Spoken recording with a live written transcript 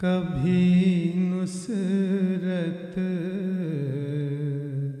کبھی نصرت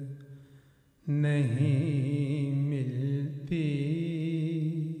نہیں ملتی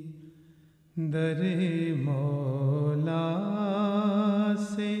در مولا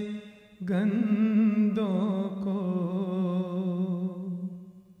سے گندوں کو،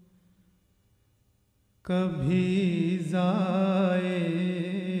 کبھی ضائع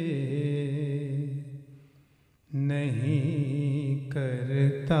نہیں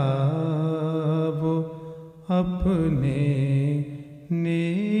کرتا وہ اپنے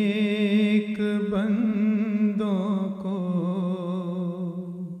نیک بندوں کو،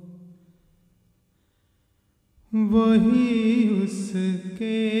 وہی اس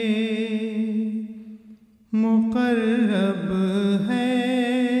کے مقرب ہے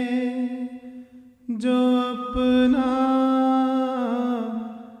جو اپنا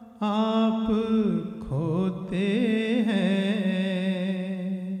آپ کھوتے ہیں،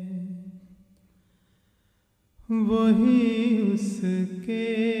 وہی اس کے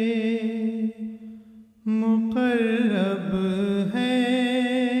مقرب ہے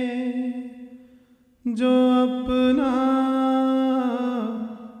جو اپنا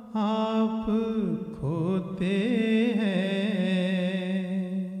آپ کھوتے ہیں،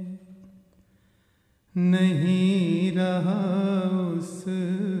 نہیں رہا اس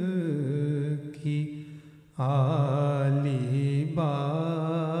کی عالی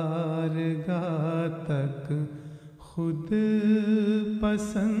بارگاہ تک خود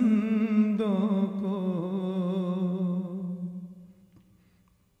پسندوں کو،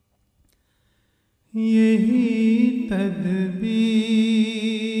 یہی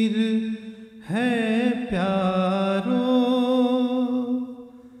تدبیر ہے پیارو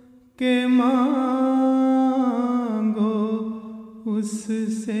کہ مانگو اس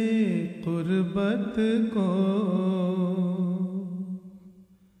سے قربت کو،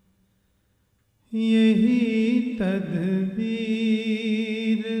 یہی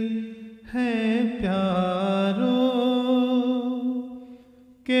تدبیر ہے پیارو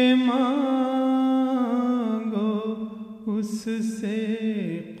کہ مانگو اس سے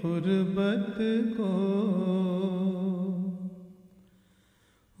قربت کو،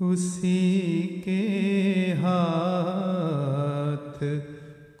 اسی کے ہاتھ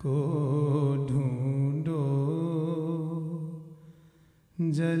کو ڈھونڈو،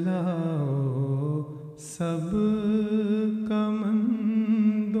 جلاؤ سب